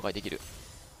リコール阻害できる。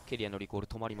ケリアのリコール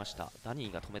止まりました。ダニ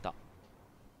ーが止めた。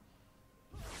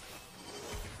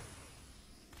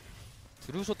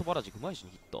スルーショットバラジグマイシに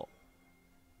ヒット。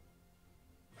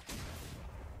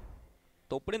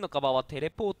トップレーンのカバーはテ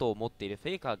レポートを持っているフ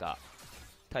ェイカーが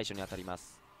対処に当たりま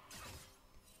す。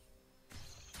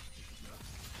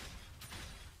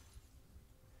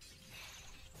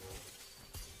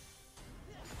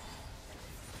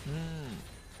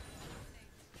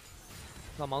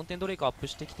マウンテンドレイクアップ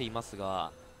してきています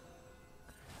が、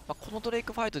このドレイ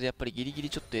クファイトでやっぱりギリギリ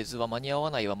ちょっと絵図は間に合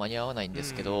わないんで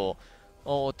すけど、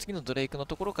次のドレイクの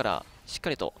ところからしっか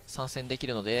りと参戦でき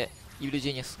るので、イビルジ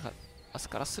ーニアス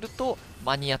からすると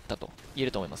間に合ったと言え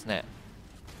ると思いますね。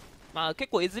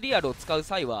結構エズリアルを使う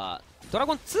際はドラ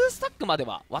ゴン2スタックまで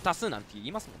は渡すなんて言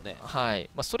いますもんね。はい、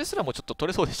それすらもちょっと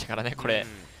取れそうでしたからね、これ、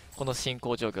この進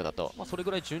行状況だと。それ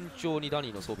ぐらい順調にダ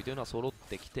ニーの装備というのは揃っ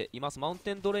てきています。マウン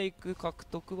テンドレイク獲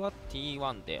得は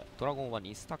T1 で、ドラゴンは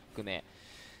2スタック目、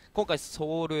今回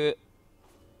ソウル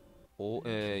イ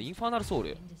ンファーナルソウ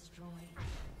ル、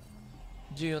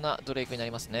重要なドレイクにな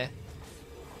りますね。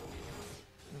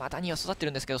ダニーは育って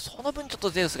るんですけど、その分ちょっと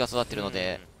ゼウスが育ってるの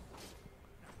で、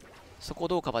そこを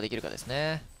どうカバーできるかです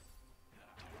ね。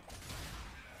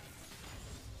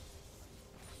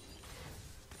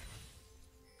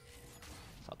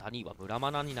ダニーは村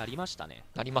マナになりましたね。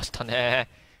なりましたね。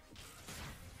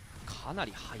かな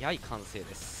り早い完成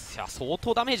です。いや、相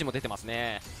当ダメージも出てます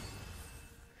ね。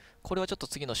これはちょっと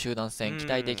次の集団戦期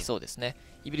待できそうですね。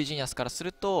イビルジーニアスからす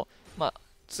ると、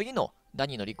次のダ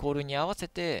ニーのリコールに合わせ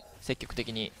て積極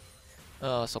的に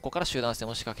そこから集団戦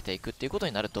を仕掛けていくっていうこと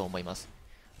になると思います。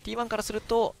 T1 からする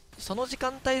とその時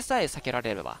間帯さえ避けら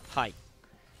れれば、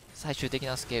最終的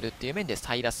なスケールっていう面で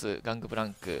サイラス、ガングブラ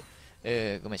ンク、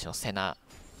グメシのセナ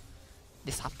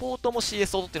で、サポートも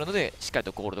CS を取っているのでしっかり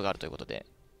とゴールドがあるということで、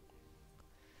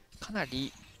かな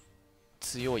り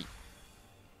強い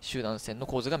集団戦の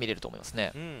構図が見れると思います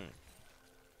ね。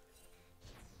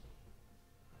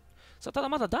ただ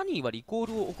まだダニーはリコー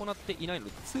ルを行っていないの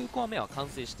で2コア目は完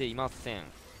成していません。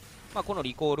この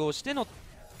リコールをしての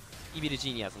イビルジ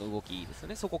ーニアスの動きですよ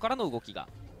ね。そこからの動きが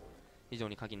非常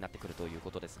に鍵になってくるというこ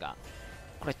とですが、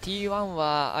これ T1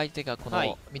 は相手がこ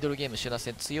のミドルゲーム集団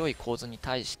戦強い構図に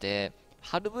対して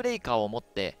ハルブレイカーを持っ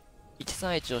て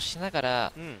131をしなが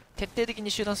ら徹底的に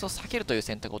集団戦を避けるという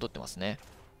選択を取ってますね。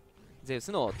ゼウ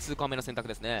スの2コア目の選択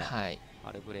ですね。はい、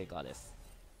ハルブレイカーです。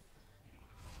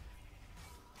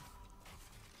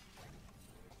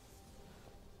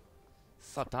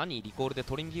ダニーリコールで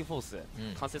トリニティフォース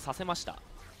完成させました。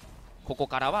ここ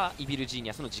からはイビルジーニ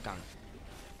アスの時間。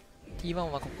 T1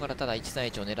 はここからただ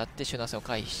131を狙って集団戦を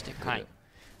回避してくる、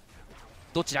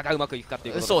どちらがうまくいくかと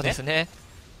いうことですね。そうですね。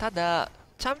ただ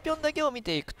チャンピオンだけを見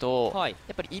ていくと、や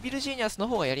っぱりイビルジーニアスの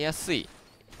方がやりやすい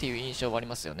っていう印象はあり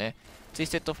ますよね。ツイス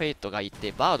テッドフェイトがい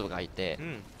てバードがいて、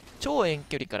超遠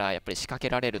距離からやっぱり仕掛け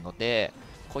られるので、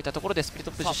こういったところでスピリッ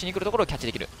トプッシュしに来るところをキャッチ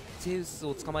できる。ゼウス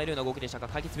を捕まえるような動きでしたが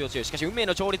解決病中。しかし運命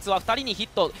の調律は2人にヒッ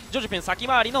ト。ジョジュペン先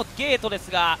回りのゲートです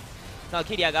が、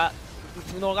ケリアが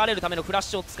逃れるためのフラッ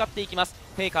シュを使っていきます。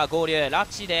フェイカー合流、ラッ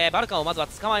チでバルカンをまずは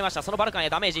捕まえました。そのバルカンへ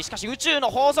ダメージ、しかし宇宙の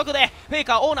法則でフェイ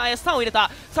カーオーナーへスタンを入れた。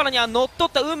さらには乗っ取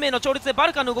った運命の調律でバ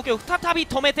ルカンの動きを再び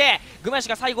止めて、グマヤシ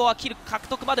が最後はキル獲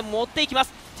得まで持っていきま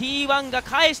す。 T1 が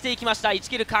返していきました。1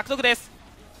キル獲得です。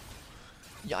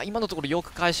いや、今のところよ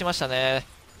く返しましたね。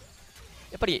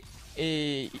やっぱり、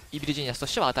イビルジーニアスと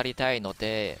しては当たりたいの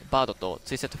で、バードと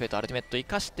ツイステッドフェイトアルティメットを生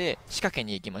かして仕掛け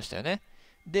に行きましたよね。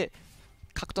で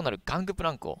核となるガングプ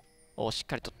ランクをしっ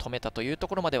かりと止めたというと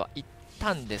ころまでは行っ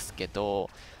たんですけど、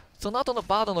その後の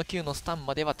バードの Q のスタン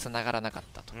まではつながらなかっ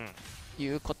たとい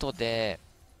うことで、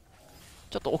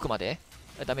ちょっと奥まで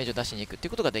ダメージを出しに行くってい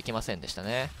うことができませんでした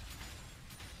ね。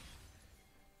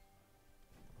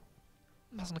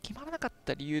その決まらなかっ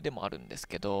た理由でもあるんです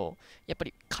けど、やっぱ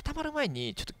り固まる前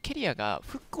にちょっとケリアが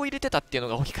フックを入れてたっていうの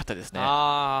が大きかったですね。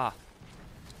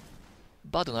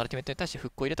バードのアルティメットに対してフ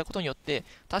ックを入れたことによって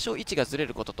多少位置がずれ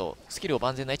ることとスキルを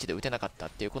万全な位置で打てなかった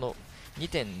っていうこの2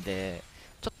点で、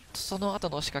ちょっとその後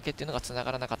の仕掛けっていうのがつな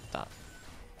がらなかった。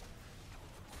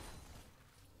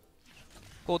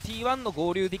T1 の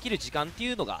合流できる時間って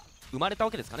いうのが生まれたわ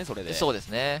けですかね。それでそうです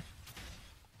ね。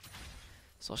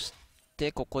そし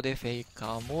てここでフェイ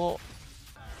カーも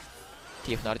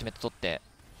TF のアルティメット取って、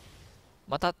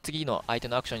また次の相手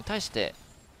のアクションに対して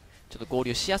ちょっと合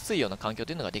流しやすいような環境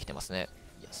というのができてますね。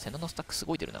いや、セナのスタックす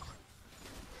ごい出るな。ちょ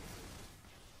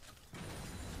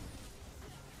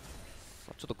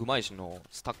っとグマイシの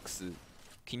スタックス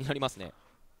気になりますね。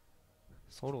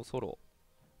そろそろ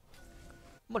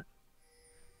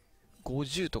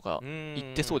50とか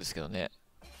いってそうですけどね。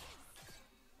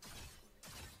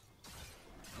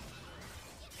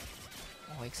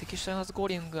エクセキューショナーズゴー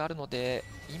リングがあるので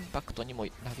インパクトにも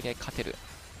殴り合い勝てる。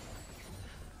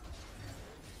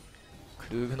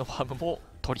クルーグのファームも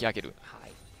取り上げる。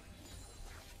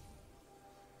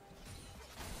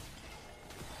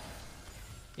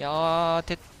いやー、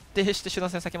徹底して集団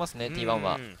戦避けますね T1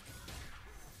 は。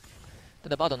た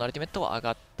だバードのアルティメットは上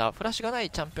がった。フラッシュがない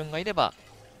チャンピオンがいれば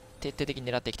徹底的に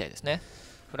狙っていきたいですね。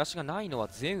フラッシュがないのは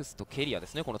ゼウスとケリアで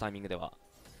すね、このタイミングでは。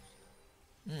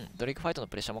ドレイクファイトの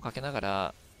プレッシャーもかけなが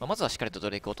ら、まずはしっかりとド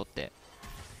レイクを取って、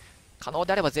可能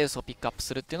であればゼウスをピックアップ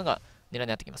するっていうのが狙いに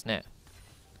なってきますね。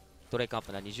ドレイクアッ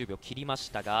プが20秒切りまし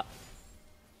たが、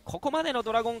ここまでの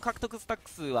ドラゴン獲得スタック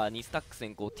数は2スタック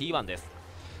先行 T1 です。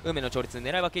運命の調律、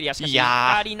狙いはケリア、しかし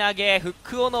光投げ、フッ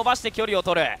クを伸ばして距離を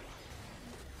取る。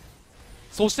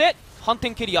そして反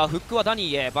転ケリア、フックはダニ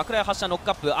ーへ、爆雷発射ノック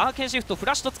アップ、アーケンシフト、フ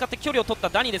ラッシュと使って距離を取った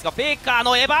ダニーですが、フェイカー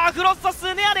のエバーフロスト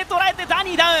スネアで捉えてダ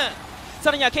ニーダウン。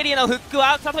さらにはケリアのフック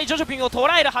は再びジョジョピンを捉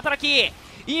える働き、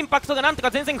インパクトがなんと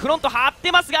か前線フロント張っ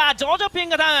てますが、ジョジョピン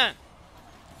がダウン。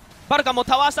バルカンも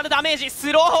タワー下でダメージ、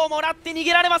スローをもらって逃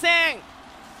げられません。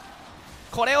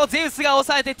これをゼウスが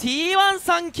抑えて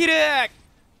T13 キル。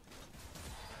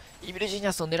イビルジーニ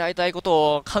ャスの狙いたいこ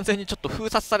とを完全にちょっと封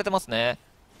殺されてますね。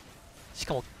し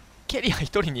かもケリア1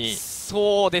人に。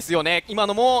そうですよね、今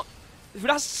のもフ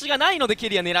ラッシュがないのでケ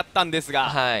リア狙ったんですが、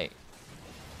はい、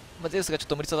ゼウスがちょっ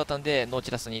と無理そうだったんでノー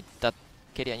チラスに行った、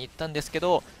ケリアに行ったんですけ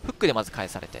ど、フックでまず返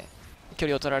されて距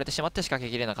離を取られてしまって仕掛け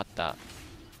きれなかった。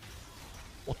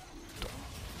おっと、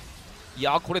い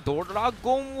やこれドラ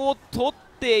ゴンを取っ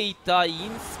ていたイ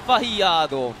ンスパイアー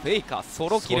ド、フェイカーソ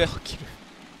ロキル。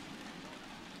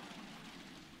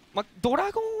ドラ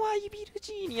ゴンはイビル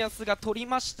ジーニアスが取り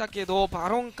ましたけど、バ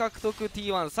ロン獲得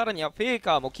T1、さらにはフェイ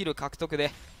カーもキル獲得で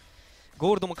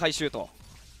ゴールドも回収と、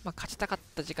勝ちたかっ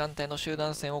た時間帯の集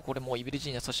団戦をこれもうイビルジ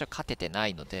ーニアスとしては勝ててな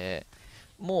いので、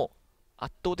もう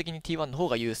圧倒的に T1 の方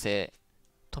が優勢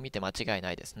と見て間違い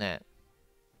ないですね。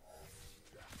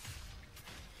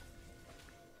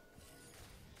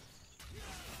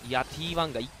いや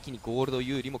T1 が一気にゴールド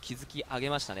有利も築き上げ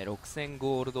ましたね。6000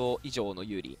ゴールド以上の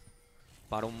有利、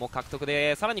バロンも獲得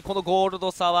で、さらにこのゴール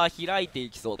ド差は開いてい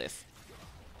きそうです。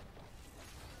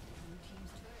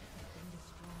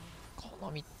こ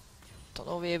のミッド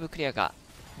のウェーブクリアが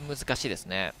難しいです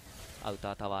ね。アウ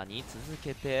タータワーに続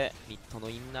けてミッドの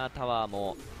インナータワー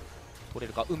も取れ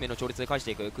るか。運命の調律で返し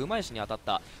ていく。グマエシに当たっ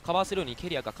た、カバーするようにケ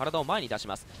リアが体を前に出し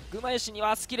ます。グマエシに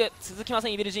はスキル続きませ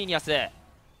ん。イベルジーニアス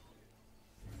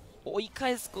追い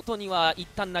返すことには一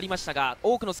旦なりましたが、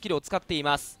多くのスキルを使ってい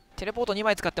ます。テレポート2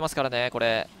枚使ってますからね。こ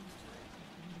れ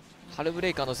ハルブレ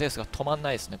イカーのゼウスが止まんな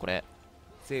いですね。これ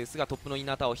ゼウスがトップのイン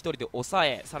ナータワーを1人で抑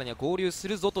え、さらには合流す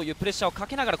るぞというプレッシャーをか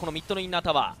けながらこのミッドのインナー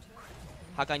タワ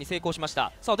ー破壊に成功しまし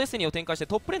た。さあデスティニーを展開して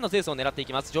トップレーンのゼウスを狙ってい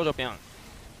きます。ジョジョピン、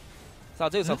さあ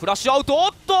ゼウスはフラッシュアウト、お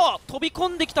っと飛び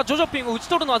込んできたジョジョピンを打ち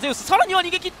取るのはゼウス、さらには逃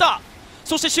げ切った。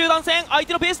そして集団戦、相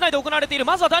手のベース内で行われている、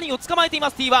まずはダニーを捕まえていま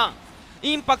す。 T1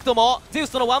 インパクトもゼウ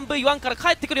スとの 1v1 から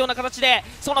帰ってくるような形で、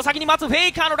その先に待つフェ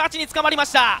イカーの拉致に捕まりま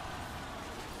した。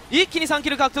一気に3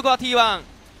キル獲得は T1。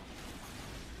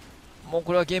 もう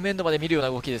これはゲームエンドまで見るよう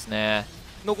な動きですね。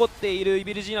残っているイ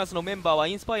ビルジーナスのメンバーは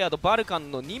インスパイアード、バルカ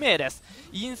ンの2名です。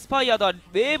インスパイアードはウ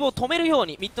ェーブを止めるよう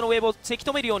に、ミッドのウェーブをせき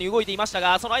止めるように動いていました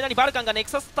が、その間にバルカンがネ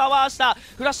クサスタワー下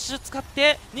フラッシュ使っ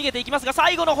て逃げていきますが、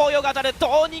最後の抱擁が当たるト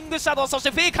ーニングシャドウ、そして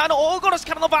フェイカーの大殺し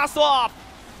からのバースト、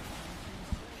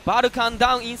バルカン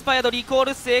ダウン、インスパイアードリコー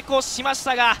ル成功しまし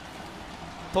たが、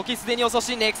時すでに遅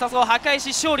しネクサスを破壊し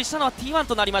勝利したのは T1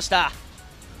 となりました。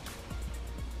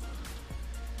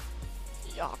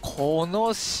いやこ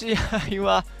の試合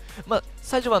は、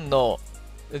最序盤の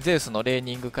ゼウスのレー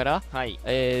ニングから、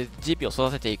GP を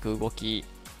育てていく動き、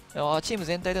チーム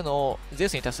全体でのゼウ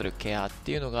スに対するケアっ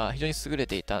ていうのが非常に優れ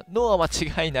ていたのは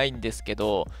間違いないんですけ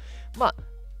ど、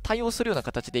対応するような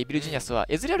形でイビルジニアスは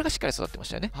エズリアルがしっかり育ってまし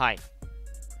たよね。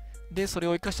でそれ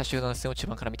を生かした集団戦を中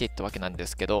盤から見ていったわけなんで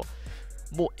すけど、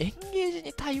もうエンゲージ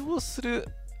に対応する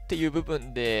っていう部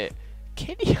分で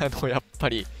ケリアのやっぱ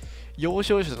り要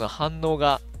所要所の反応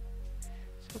が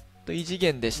ちょっと異次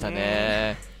元でした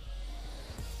ね。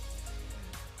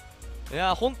い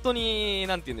や本当に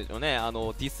なんて言うんでしょうね、デ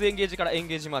ィスエンゲージからエン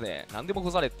ゲージまで何でも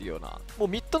ござれっていうような、もう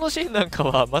ミッドのシーンなんか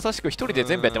はまさしく一人で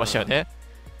全部やってましたよね。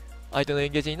相手のエ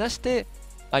ンゲージになして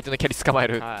相手のキャリ捕まえ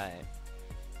る、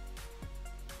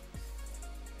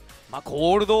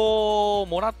ゴールドを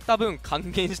もらった分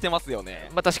還元してますよね。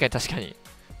確かに確かに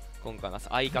今回は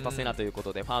相方セナというこ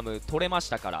とでファーム取れまし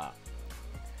たから、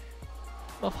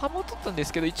ファームを取ったんで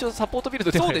すけど一応サポートビル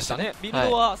ドでもそうでしたね。ビル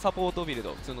ドはサポートビル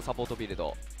ド、普通のサポートビル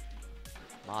ド、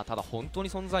ただ本当に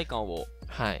存在感を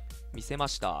見せま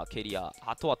した、ケリア。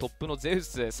あとはトップのゼウ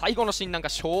ス、最後のシーンなんか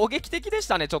衝撃的でし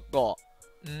たね。ちょっと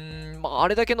あ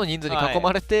れだけの人数に囲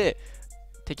まれて、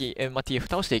敵、TF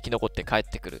倒して生き残って帰っ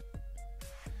てくる。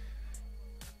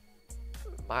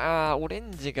オレ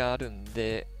ンジがあるん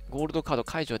でゴールドカード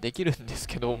解除はできるんです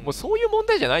けど、もうそういう問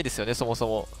題じゃないですよね、そもそ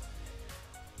も。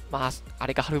まああ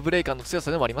れがハルブレイカーの強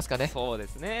さでもありますかね。そうで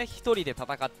すね、一人で戦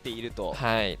っていると、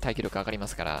はい、耐久力上がりま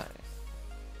すから。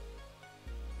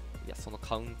いやその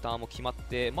カウンターも決まっ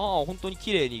て、まあ本当に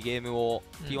綺麗にゲームを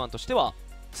T1 としては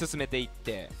進めていっ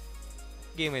て、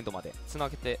ゲームエンドまでつな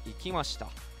げていきました。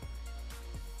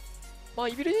まあ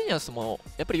イビルジーニアスも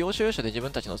やっぱり要所要所で自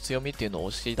分たちの強みっていうのを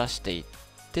押し出していっ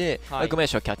て、グメー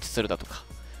ショをキャッチするだとか、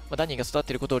ダニーが育っ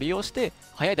ていることを利用して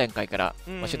早い段階から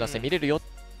集団戦見れるよっ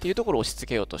ていうところを押し付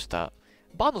けようとした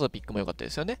バーノのピックも良かった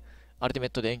ですよね。アルティメッ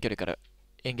トで遠距離から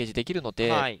エンゲージできるので、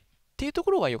っていうと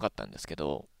ころは良かったんですけ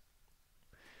ど、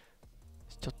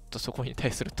ちょっとそこに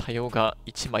対する対応が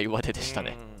一枚上手でした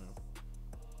ね。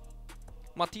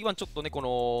まあ、T1 ちょっとね、こ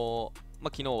の、ま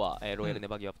あ、昨日は、ロイヤルネ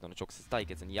バーギブアップとの直接対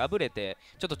決に敗れて、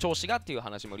ちょっと調子がっていう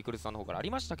話もリクルートさんの方からあ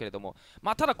りましたけれども、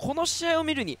まあ、ただこの試合を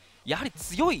見るにやはり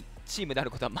強いチームであ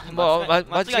ることは間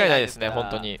違いないですね、本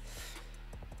当に。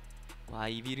まあ、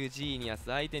イビルジーニアス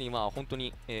相手にまあ本当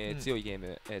に、強いゲー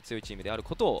ム、強いチームである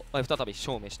ことを、再び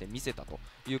証明してみせたと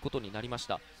いうことになりまし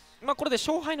た。まあ、これで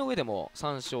勝敗の上でも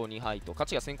3勝2敗と勝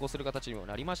ちが先行する形にも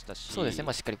なりましたし、そうですね、ま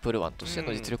あ、しっかりプルワンとして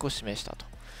の実力を示したと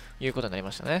いうことになり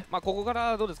ましたね。まあここか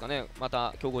らどうですかね、ま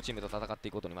た強豪チームと戦って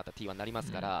いくことにまた T1 になりま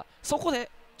すから、そこで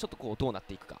ちょっとこうどうなっ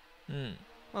ていくか、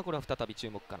まあこれは再び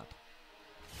注目かなと。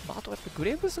まあ、あとやっぱりグ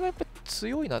レーブスがやっぱり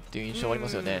強いなっていう印象はありま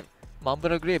すよね。アンブ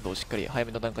ラグレーブをしっかり早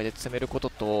めの段階で詰めること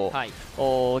と、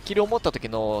キルを持った時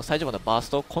の最上部のバース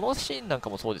ト、このシーンなんか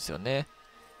もそうですよね。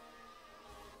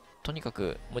とにか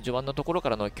くもう序盤のところか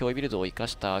らの脅威ビルドを生か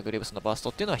したグレーブスのバース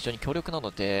トっていうのは非常に強力なの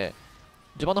で、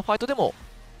序盤のファイトでも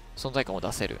存在感を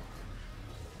出せる。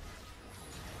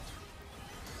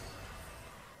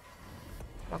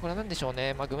まあこれは何でしょう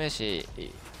ね、グメーシ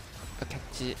がキャ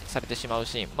ッチされてしまう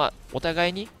シーン、まあお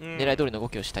互いに狙い通りの動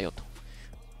きをしたよとい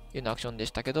うようなアクションで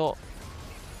したけど、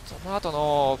その後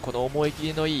のこの思い切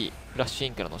りのいいフラッシュイ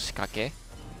ンからの仕掛け、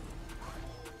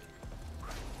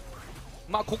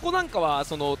まあここなんかは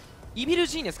そのイビル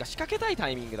ジーニャスが仕掛けたいタ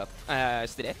イミングだ、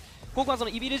失礼、ここはその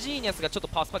イビルジーニャスがちょっと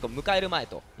パワースパイクを迎える前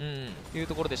という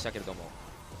ところでしたけれども、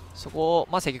そこを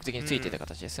まあ積極的についていた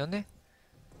形ですよね。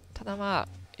ただまあ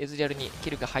エズリアルにキ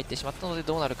ルが入ってしまったので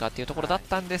どうなるかっていうところだっ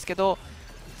たんですけど、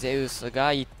ゼウス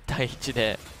が1対1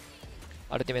で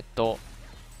アルティメット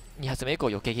2発目以降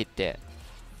避け切って、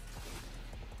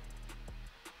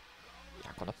い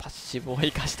やこのパッシブを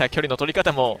生かした距離の取り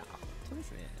方も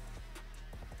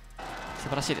素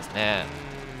晴らしいですね。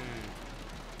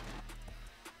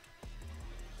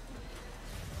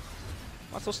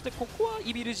まあそしてここは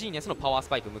イビルジーニャスのパワース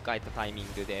パイクを迎えたタイミン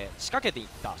グで仕掛けていっ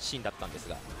たシーンだったんです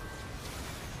が、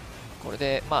これ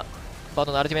でまあバー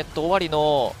ドのアルティメット終わり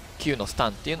の Q のスタ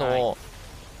ンっていうのを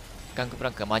ガンクブラ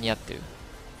ンクが間に合ってる。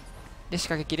で仕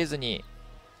掛けきれずに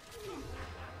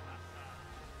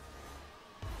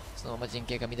そのまま陣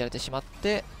形が乱れてしまっ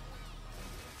て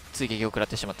追撃を食らっ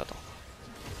てしまったと。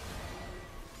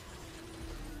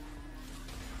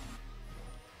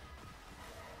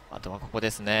あとはここで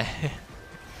すね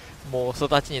もう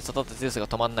育ちに育ったゼウスが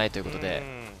止まんないということで、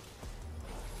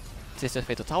ゼウスのフ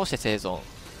ェイト倒して生存。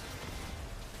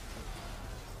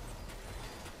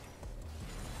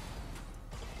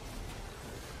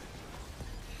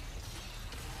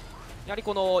やはり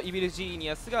このイビルジーニ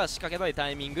アスが仕掛けたいタ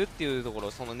イミングっていうとこ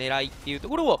ろ、その狙いっていうと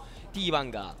ころを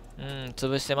T1 が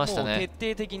潰してましたね。もう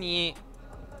徹底的に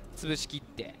潰しきっ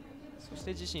て、そし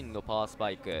て自身のパワース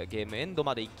パイクゲームエンド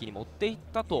まで一気に持っていっ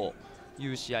たとい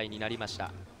う試合になりまし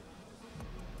た。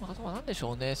あとは何でし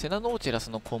ょうね、セナ・ノーチェラス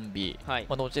のコンビ、ノ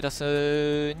ーチェラ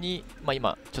スに、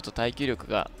今ちょっと耐久力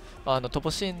が、ト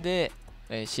ポシーンで、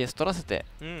CS 取らせて、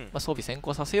装備先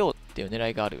行させようっていう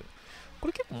狙いがある。こ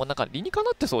れ結構なんか理にか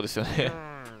なってそうですよね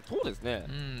そうですね。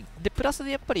でプラスで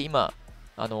やっぱり今、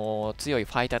強い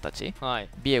ファイターたち、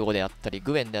ビエゴであったり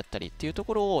グエンであったりっていうと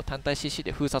ころを単体 CC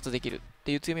で封殺できるっ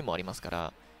ていう強みもありますか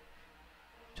ら、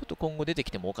ちょっと今後出てき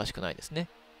てもおかしくないですね。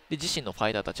で自身のファ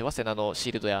イターたちはセナの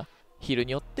シールドやヒール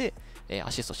によって、ア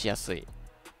シストしやすい。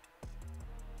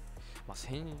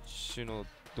選手の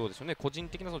どうでしょうね、個人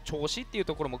的なその調子っていう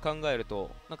ところも考える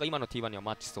と、なんか今の T1 には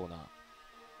マッチそうな、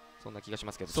そんな気がし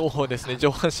ますけど。そうですね、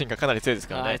上半身がかなり強いです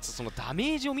からね。そのダ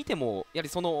メージを見ても、やはり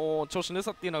その調子の良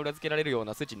さっていうのは裏付けられるよう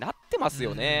な数値になってます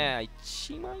よね。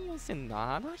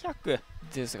14,700。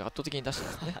ゼウスが圧倒的に出して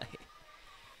ますね。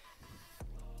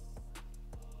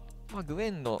グ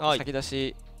エンの先出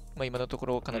し、今のとこ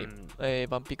ろかなり、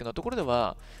バンピックのところで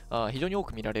は非常に多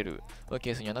く見られる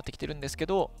ケースにはなってきてるんですけ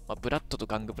ど、ブラッドと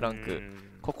ガングブランク、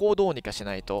ここをどうにかし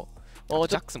ないと。ジ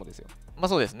ャックスもですよ。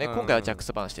そうですね、今回はジャック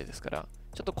スバンしてですから、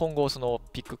ちょっと今後、その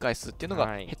ピック回数っていうの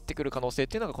が減ってくる可能性っ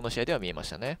ていうのが、この試合では見えまし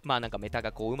たね。なんかメタ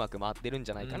がこううまく回ってるん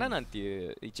じゃないかななんてい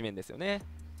う一面ですよね。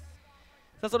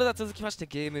さあそれでは続きまして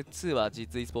ゲーム2は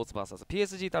G2 スポーツ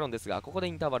VSPSG タロンですが、ここで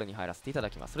インターバルに入らせていただ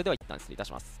きます。それでは一旦失礼いた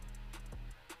します。